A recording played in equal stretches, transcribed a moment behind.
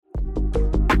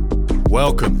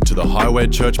Welcome to the Highway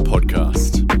Church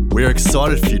podcast. We are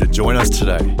excited for you to join us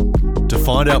today. To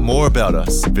find out more about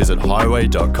us, visit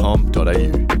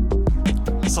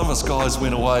highway.com.au. Some of us guys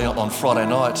went away on Friday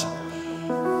night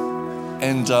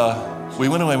and we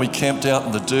went away and we camped out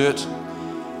in the dirt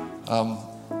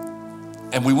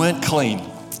and we weren't clean.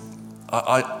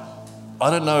 I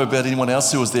don't know about anyone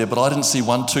else who was there, but I didn't see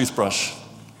one toothbrush.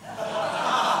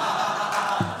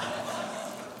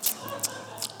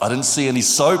 I didn't see any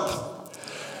soap.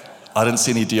 I didn't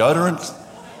see any deodorant.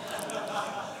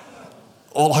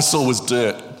 All I saw was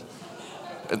dirt.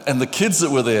 And the kids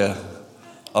that were there,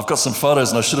 I've got some photos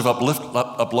and I should have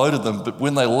uploaded them, but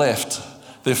when they left,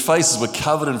 their faces were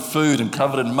covered in food and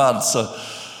covered in mud. So,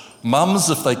 mums,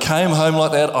 if they came home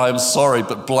like that, I am sorry,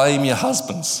 but blame your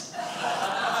husbands.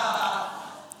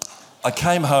 I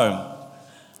came home,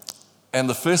 and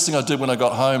the first thing I did when I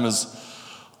got home is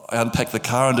I unpacked the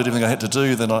car and did everything I had to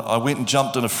do. Then I went and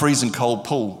jumped in a freezing cold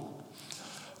pool.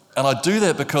 And I do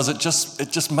that because it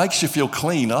just makes you feel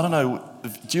clean. I don't know,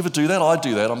 do you ever do that? I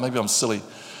do that, or maybe I'm silly.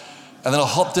 And then I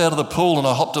hopped out of the pool and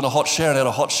I hopped in a hot shower and had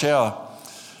a hot shower.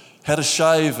 Had a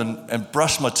shave and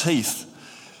brushed my teeth.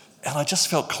 And I just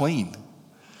felt clean.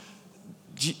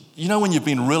 You know when you've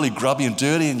been really grubby and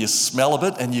dirty and you smell a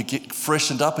bit and you get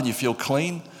freshened up and you feel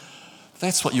clean?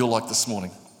 That's what you're like this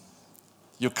morning.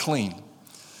 You're clean.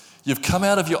 You've come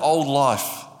out of your old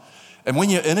life. And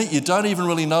when you're in it, you don't even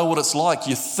really know what it's like.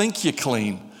 You think you're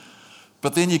clean.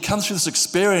 But then you come through this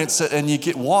experience and you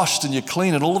get washed and you're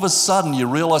clean. And all of a sudden you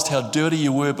realize how dirty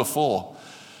you were before.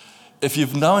 If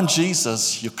you've known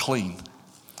Jesus, you're clean.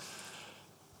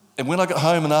 And when I got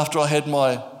home and after I had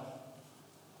my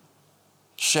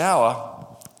shower,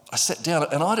 I sat down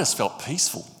and I just felt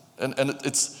peaceful. And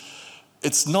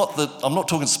it's not that, I'm not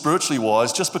talking spiritually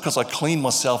wise, just because I cleaned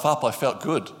myself up, I felt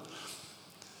good.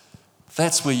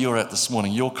 That's where you're at this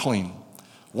morning. You're clean.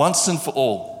 Once and for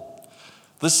all.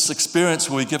 This experience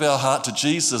where we give our heart to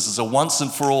Jesus is a once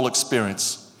and for all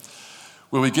experience.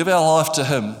 Where we give our life to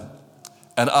Him,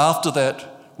 and after that,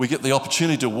 we get the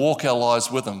opportunity to walk our lives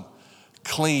with Him,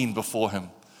 clean before Him.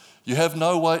 You have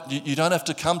no way, you don't have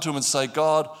to come to Him and say,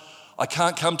 God, I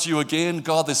can't come to you again.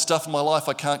 God, there's stuff in my life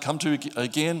I can't come to you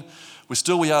again.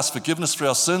 We ask forgiveness for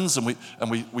our sins and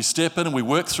we step in and we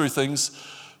work through things.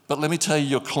 But let me tell you,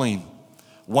 you're clean.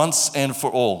 Once and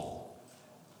for all.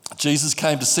 Jesus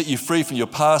came to set you free from your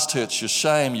past hurts, your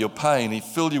shame, your pain. He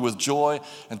filled you with joy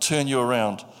and turned you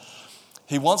around.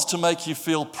 He wants to make you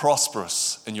feel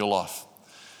prosperous in your life.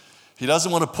 He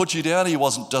doesn't want to put you down. He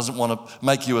doesn't want to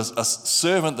make you a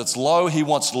servant that's low. He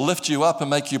wants to lift you up and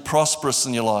make you prosperous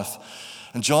in your life.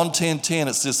 In John 10:10,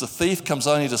 it says, the thief comes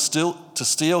only to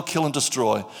steal, kill, and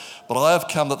destroy. But I have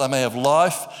come that they may have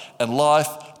life and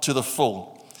life to the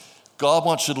full. God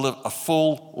wants you to live a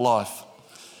full life.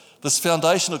 This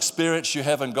foundational experience you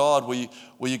have in God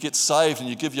where you get saved and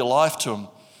you give your life to Him,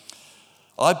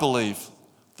 I believe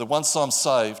that once I'm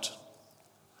saved,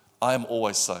 I am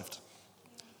always saved.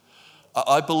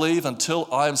 I believe until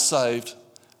I am saved,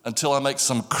 until I make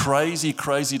some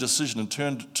crazy decision and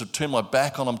turn my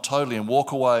back on Him totally and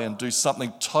walk away and do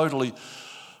something totally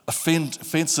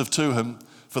offensive to Him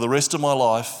for the rest of my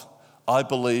life, I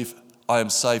believe I am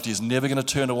saved. He is never going to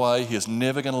turn away. He is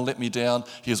never going to let me down.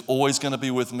 He is always going to be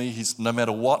with me. No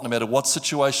matter what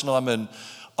situation I'm in,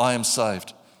 I am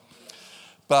saved.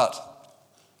 But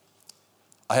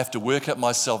I have to work out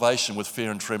my salvation with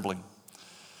fear and trembling.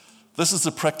 This is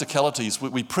the practicalities.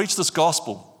 We preach this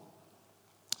gospel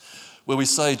where we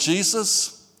say,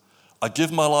 Jesus, I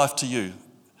give my life to you.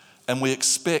 And we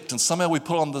expect, and somehow we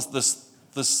put on there's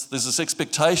this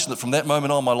expectation that from that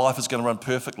moment on, my life is going to run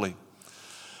perfectly.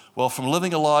 Well, from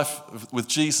living a life with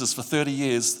Jesus for 30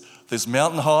 years, there's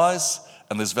mountain highs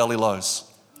and there's valley lows.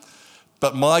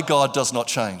 But my God does not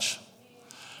change.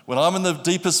 When I'm in the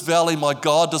deepest valley, my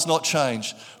God does not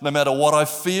change. No matter what I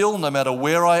feel, no matter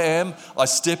where I am, I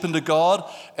step into God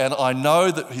and I know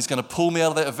that He's going to pull me out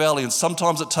of that valley. And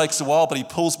sometimes it takes a while, but He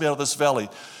pulls me out of this valley.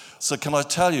 So can I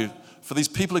tell you, for these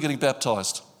people who are getting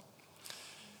baptized,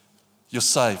 you're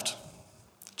saved.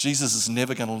 Jesus is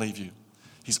never going to leave you.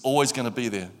 He's always going to be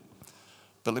there.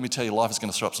 But let me tell you, life is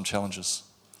going to throw up some challenges.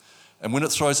 And when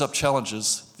it throws up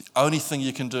challenges, the only thing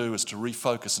you can do is to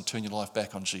refocus and turn your life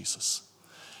back on Jesus.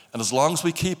 And as long as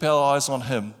we keep our eyes on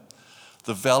Him,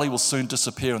 the valley will soon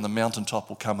disappear and the mountaintop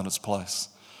will come in its place.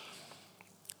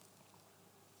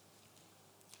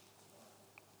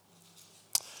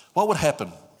 What would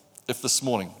happen if this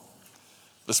morning,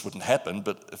 this wouldn't happen,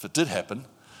 but if it did happen,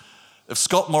 if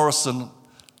Scott Morrison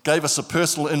gave us a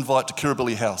personal invite to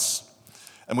Kirribilli House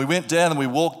And we went down and we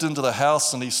walked into the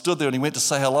house, and he stood there and he went to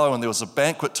say hello, and there was a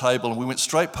banquet table, and we went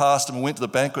straight past him and went to the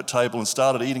banquet table and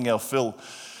started eating our fill.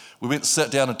 We went and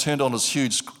sat down and turned on his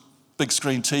huge big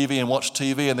screen TV and watched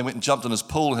TV, and then went and jumped in his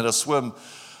pool and had a swim.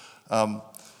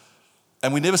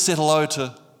 And we never said hello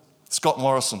to Scott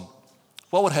Morrison.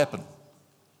 What would happen?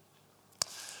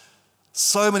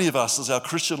 So many of us, as our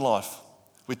Christian life,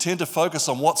 we tend to focus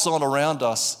on what's on around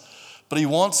us, but he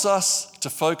wants us to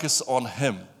focus on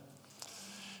him.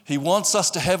 He wants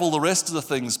us to have all the rest of the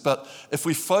things, but if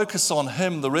we focus on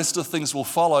him, the rest of the things will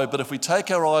follow. But if we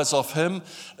take our eyes off him,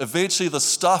 eventually the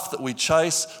stuff that we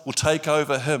chase will take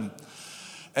over him.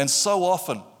 And so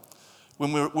often,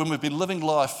 when we've been living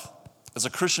life as a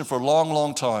Christian for a long,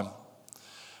 long time,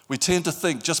 we tend to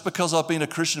think just because I've been a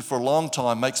Christian for a long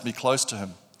time makes me close to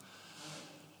him.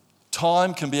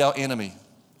 Time can be our enemy.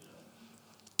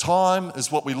 Time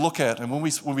is what we look at, and when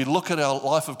we look at our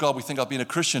life of God, we think I've been a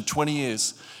Christian 20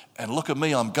 years, and look at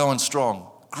me, I'm going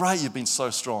strong. Great, you've been so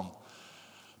strong.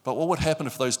 But what would happen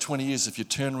if those 20 years, if you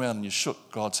turned around and you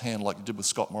shook God's hand like you did with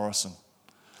Scott Morrison,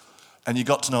 and you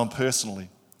got to know him personally,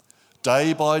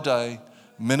 day by day,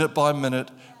 minute by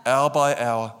minute, hour by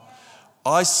hour?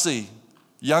 I see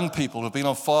young people who've been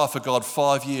on fire for God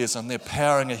 5 years, and they're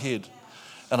powering ahead.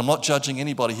 And I'm not judging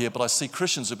anybody here, but I see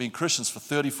Christians who've been Christians for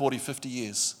 30, 40, 50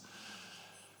 years.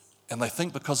 And they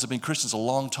think because they've been Christians a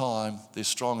long time, they're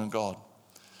strong in God.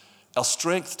 Our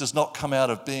strength does not come out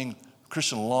of being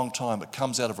Christian a long time. It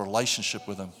comes out of a relationship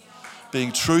with him,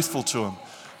 being truthful to him,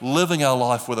 living our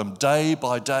life with him day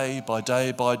by day, by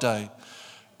day, by day.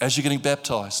 As you're getting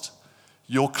baptized,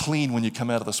 you're clean when you come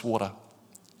out of this water.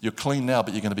 You're clean now,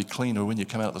 but you're going to be cleaner when you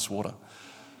come out of this water.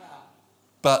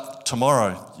 But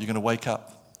tomorrow, you're going to wake up.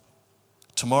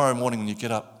 Tomorrow morning when you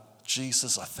get up,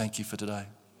 Jesus, I thank you for today.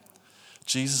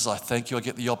 Jesus, I thank you. I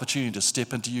get the opportunity to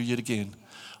step into you yet again.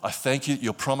 I thank you that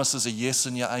your promises are yes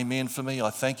and your amen for me.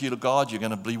 I thank you to God. You're going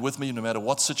to be with me no matter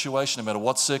what situation, no matter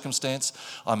what circumstance.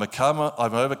 I'm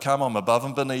overcome. I'm above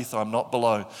and beneath. I'm not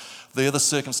below. They're the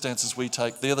circumstances we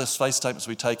take. They're the faith statements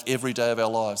we take every day of our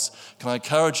lives. Can I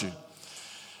encourage you?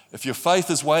 If your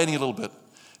faith is waning a little bit,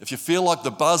 if you feel like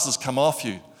the buzz has come off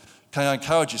you, can I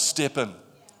encourage you, step in.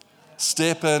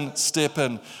 Step in, step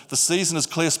in. The season, as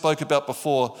Claire spoke about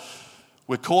before,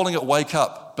 we're calling it Wake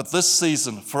Up, but this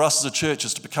season for us as a church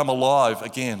is to become alive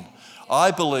again. I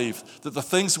believe that the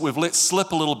things that we've let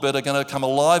slip a little bit are going to come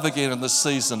alive again in this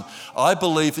season. I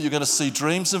believe that you're going to see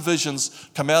dreams and visions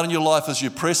come out in your life as you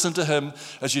press into him,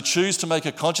 as you choose to make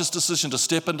a conscious decision to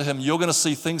step into him. You're going to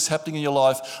see things happening in your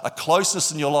life, a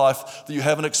closeness in your life that you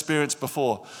haven't experienced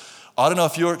before. I don't know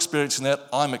if you're experiencing that.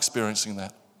 I'm experiencing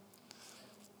that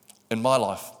in my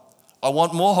life. I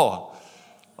want more.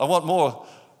 I want more.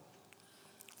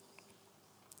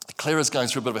 Claire is going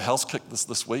through a bit of a health kick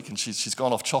this week, and she's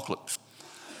gone off chocolate.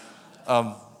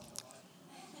 But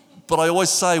I always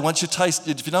say, once you taste,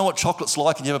 if you know what chocolate's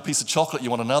like and you have a piece of chocolate, you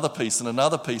want another piece and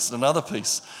another piece and another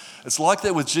piece. It's like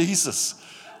that with Jesus.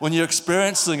 When you're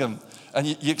experiencing him and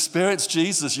you experience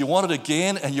Jesus, you want it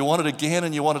again and you want it again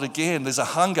and you want it again. There's a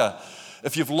hunger.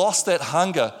 If you've lost that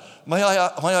hunger, may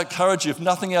I encourage you, if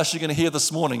nothing else you're going to hear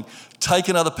this morning, take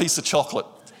another piece of chocolate.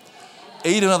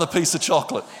 Eat another piece of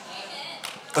chocolate.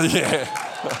 Yeah,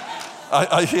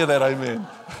 I hear that, amen.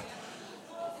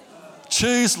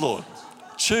 Choose, Lord.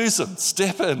 Choose him.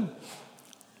 Step in.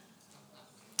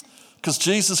 Because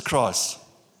Jesus Christ,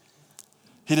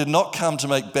 he did not come to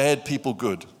make bad people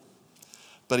good,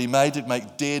 but he made to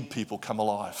make dead people come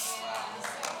alive.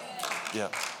 Yeah.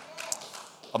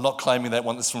 I'm not claiming that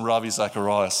one. That's from Ravi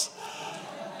Zacharias.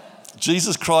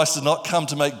 Jesus Christ did not come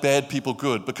to make bad people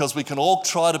good, because we can all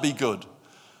try to be good.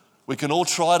 We can all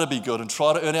try to be good and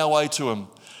try to earn our way to him.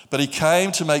 But he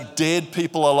came to make dead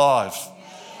people alive.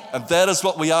 And that is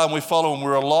what we are, and we follow him.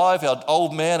 We're alive. Our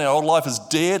old man, our old life is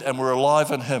dead, and we're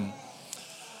alive in him.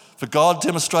 For God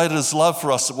demonstrated his love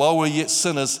for us, that while we're yet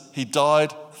sinners, he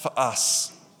died for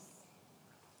us.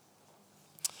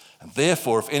 And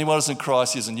therefore, if anyone is in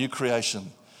Christ, he is a new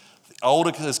creation. The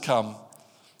old has come,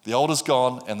 the old is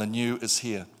gone, and the new is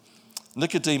here.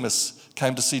 Nicodemus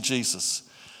came to see Jesus,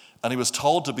 and he was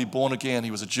told to be born again.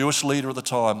 He was a Jewish leader at the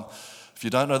time. If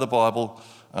you don't know the Bible,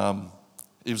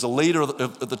 he was a leader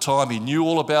at the time. He knew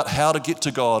all about how to get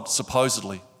to God,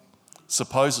 supposedly.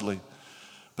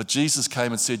 But Jesus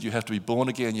came and said, you have to be born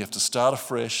again. You have to start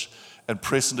afresh and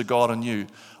press into God anew.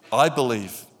 I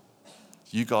believe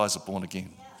you guys are born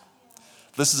again.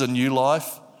 This is a new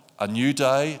life, a new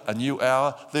day, a new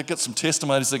hour. They've got some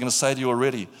testimonies they're going to say to you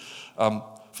already.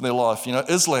 From their life. You know,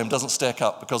 Islam doesn't stack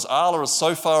up because Allah is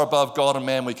so far above God and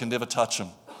man we can never touch him.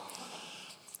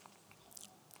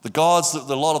 The gods that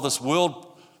a lot of this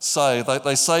world say.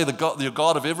 They say you're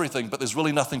God of everything, but there's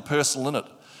really nothing personal in it.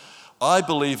 I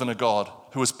believe in a God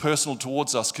who is personal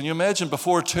towards us. Can you imagine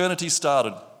before eternity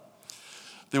started,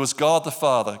 there was God the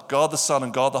Father, God the Son,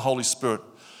 and God the Holy Spirit.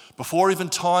 Before even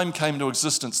time came into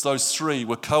existence, those three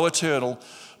were co-eternal,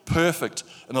 perfect,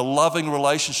 in a loving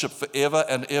relationship forever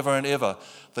and ever and ever.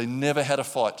 They never had a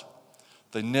fight.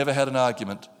 They never had an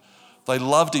argument. They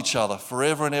loved each other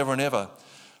forever and ever and ever.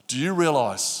 Do you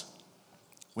realize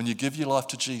when you give your life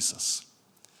to Jesus,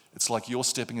 it's like you're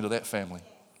stepping into that family?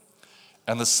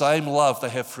 And the same love they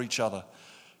have for each other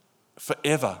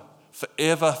forever,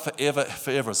 forever, forever,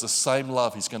 forever is the same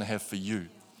love he's going to have for you.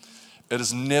 It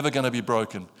is never going to be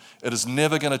broken. It is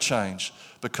never going to change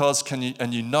because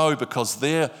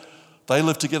they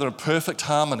live together in perfect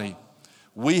harmony.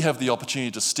 We have the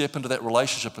opportunity to step into that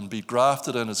relationship and be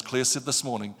grafted in, as Claire said this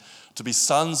morning, to be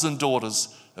sons and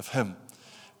daughters of him,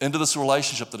 into this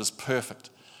relationship that is perfect,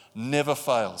 never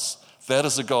fails. That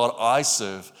is the God I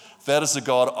serve. That is the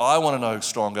God I want to know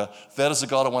stronger. That is the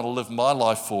God I want to live my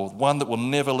life for, one that will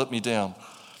never let me down.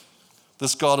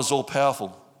 This God is all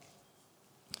powerful.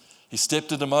 He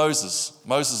stepped into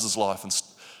Moses' life, and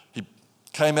he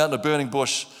came out in a burning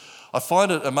bush. I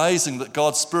find it amazing that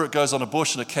God's Spirit goes on a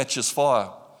bush and it catches fire.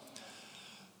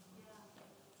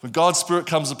 When God's Spirit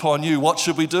comes upon you, what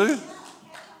should we do?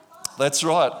 That's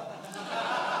right.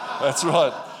 That's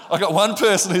right. I got one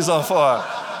person who's on fire.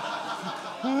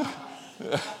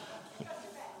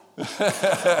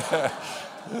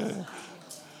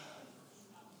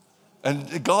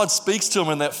 And God speaks to him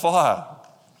in that fire.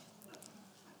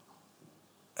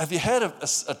 Have you had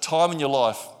a time in your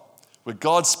life where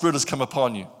God's Spirit has come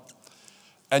upon you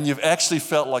and you've actually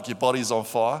felt like your body's on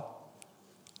fire?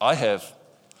 I have.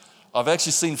 I've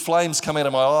actually seen flames come out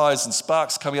of my eyes and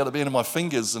sparks coming out of the end of my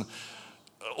fingers and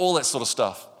all that sort of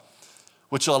stuff,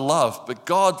 which I love. But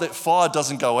God, that fire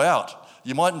doesn't go out.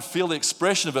 You mightn't feel the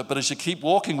expression of it, but as you keep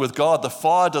walking with God, the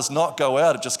fire does not go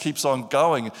out. It just keeps on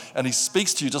going. And he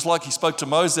speaks to you, just like he spoke to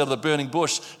Moses out of the burning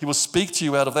bush. He will speak to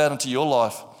you out of that into your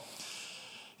life.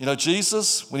 You know,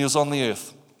 Jesus, when he was on the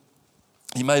earth,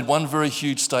 he made one very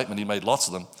huge statement. He made lots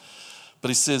of them. But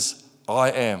he says,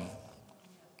 I am.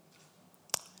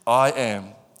 I am.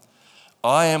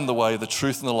 I am the way, the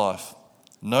truth, and the life.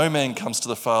 No man comes to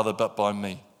the Father but by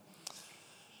me.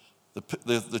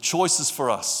 The choice is for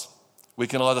us. We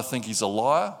can either think he's a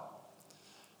liar,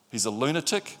 he's a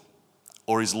lunatic,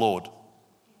 or he's Lord.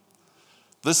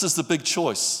 This is the big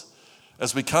choice.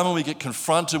 As we come and we get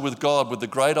confronted with God, with the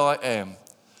great I am,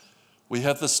 we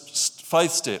have this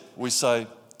faith step. We say,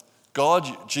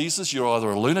 God, Jesus, you're either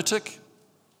a lunatic,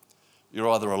 you're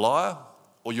either a liar,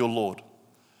 or you're Lord.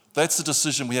 That's the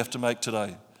decision we have to make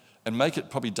today, and make it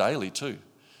probably daily too.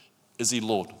 Is he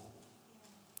Lord?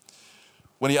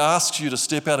 When he asks you to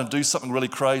step out and do something really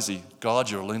crazy, God,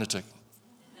 you're a lunatic.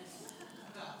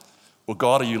 Or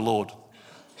God, are you Lord?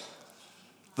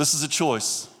 This is a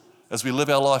choice as we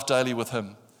live our life daily with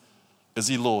him. Is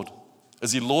he Lord?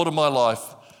 Is he Lord of my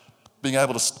life, being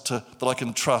able to that I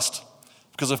can trust?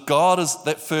 Because if God is,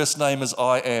 that first name is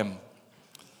I am.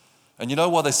 And you know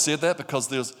why they said that? Because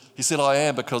he said I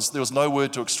am because there was no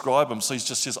word to describe him. So he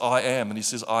just says I am. And he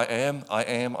says I am, I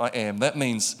am, I am. That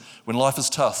means when life is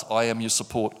tough, I am your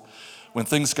support. When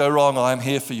things go wrong, I am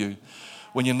here for you.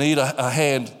 When you need a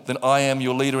hand, then I am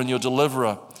your leader and your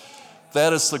deliverer.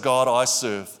 That is the God I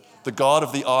serve. The God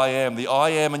of the I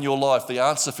am in your life, the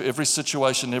answer for every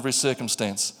situation, every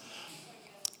circumstance.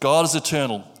 God is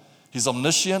eternal. He's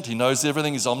omniscient, he knows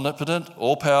everything, he's omnipotent,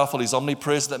 all-powerful, he's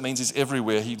omnipresent. That means he's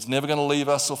everywhere. He's never going to leave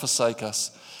us or forsake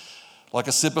us. Like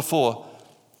I said before,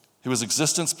 he was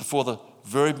existence before the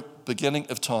very beginning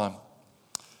of time.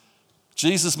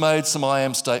 Jesus made some I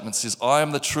am statements. He says, I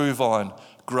am the true vine,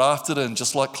 grafted in,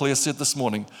 just like Claire said this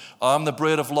morning. I am the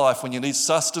bread of life. When you need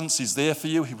sustenance, he's there for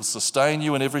you. He will sustain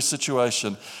you in every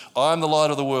situation. I am the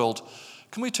light of the world.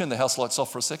 Can we turn the house lights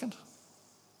off for a second?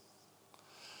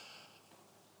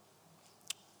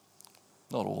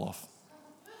 Not all off.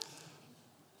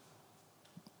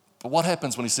 But what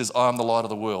happens when he says, I am the light of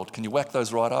the world? Can you whack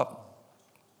those right up?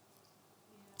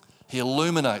 He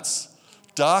illuminates.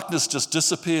 Darkness just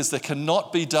disappears. There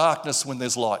cannot be darkness when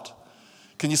there's light.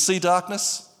 Can you see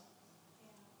darkness?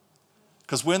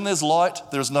 Because when there's light,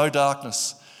 there is no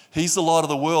darkness. He's the light of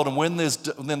the world, and when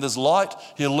there's light,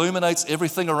 he illuminates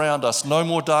everything around us. No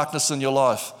more darkness in your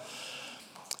life.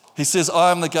 He says,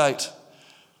 I am the gate.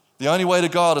 The only way to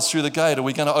God is through the gate. Are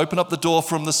we going to open up the door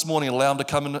for him this morning and allow him to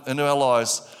come into our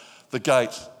lives? The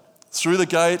gate. Through the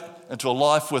gate into a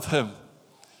life with him.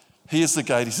 He is the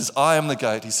gate. He says, I am the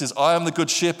gate. He says, I am the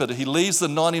good shepherd. He leaves the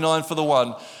 99 for the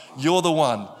one. You're the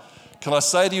one. Can I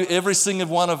say to you, every single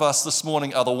one of us this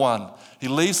morning are the one. He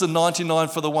leaves the 99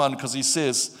 for the one because he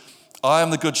says, I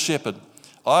am the good shepherd.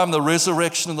 I am the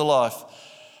resurrection and the life.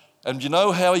 And you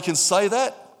know how he can say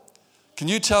that? Can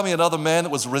you tell me another man that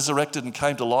was resurrected and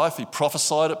came to life? He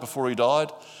prophesied it before he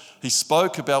died. He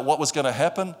spoke about what was going to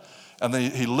happen. And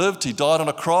then he lived, he died on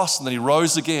a cross, and then he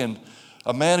rose again.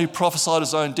 A man who prophesied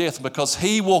his own death. And because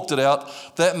he walked it out,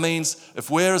 that means if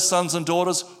we're his sons and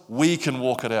daughters, we can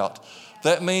walk it out.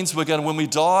 That means when we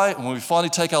die, and when we finally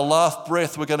take our last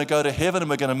breath, we're going to go to heaven and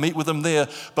we're going to meet with him there.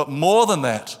 But more than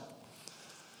that,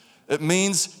 it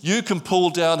means you can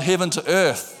pull down heaven to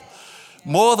earth.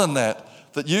 More than that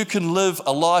you can live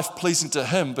a life pleasing to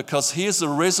him because he is the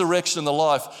resurrection and the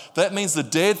life. That means the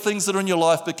dead things that are in your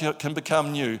life can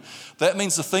become new. That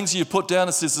means the things you put down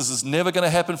and says, this is never going to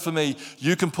happen for me,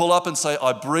 you can pull up and say,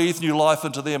 I breathe new life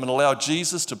into them, and allow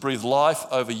Jesus to breathe life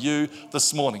over you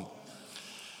this morning.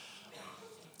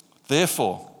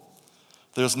 Therefore,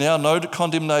 there is now no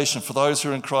condemnation for those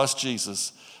who are in Christ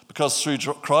Jesus, because through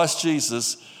Christ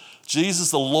Jesus,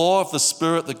 the law of the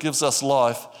Spirit that gives us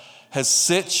life, has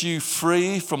set you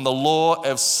free from the law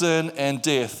of sin and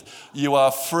death. You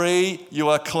are free, you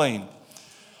are clean.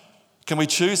 Can we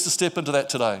choose to step into that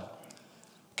today?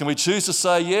 Can we choose to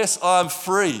say, yes, I'm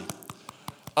free,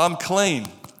 I'm clean.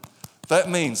 That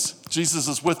means Jesus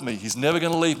is with me. He's never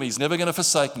going to leave me. He's never going to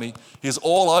forsake me. He's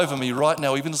all over me right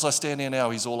now. Even as I stand here now,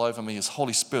 he's all over me. His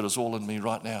Holy Spirit is all in me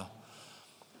right now.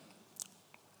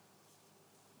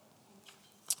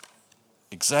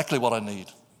 Exactly what I need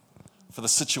for the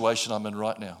situation I'm in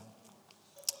right now.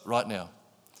 Right now.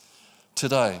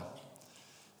 Today,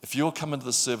 if you're coming to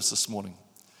the service this morning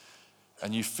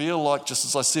and you feel like, just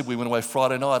as I said, we went away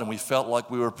Friday night and we felt like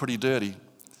we were pretty dirty,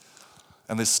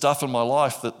 and there's stuff in my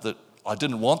life that I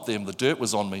didn't want them, the dirt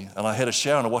was on me, and I had a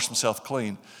shower and I washed myself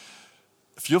clean.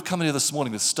 If you're coming here this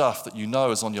morning with stuff that you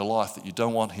know is on your life that you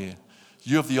don't want here,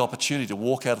 you have the opportunity to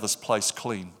walk out of this place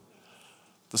clean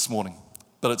this morning.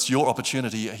 But it's your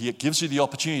opportunity. He gives you the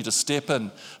opportunity to step in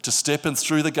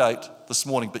through the gate this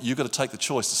morning. But you've got to take the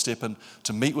choice to step in,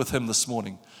 to meet with him this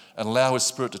morning and allow his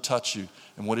Spirit to touch you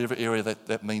in whatever area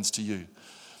that means to you.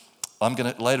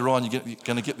 Later on, you're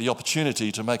going to get the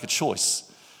opportunity to make a choice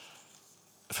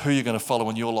of who you're going to follow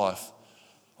in your life,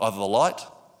 either the light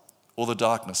or the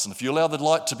darkness. And if you allow the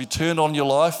light to be turned on in your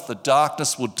life, the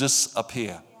darkness will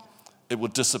disappear. It will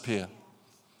disappear.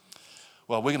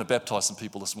 Well, we're going to baptize some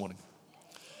people this morning.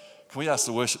 Can we ask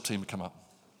the worship team to come up?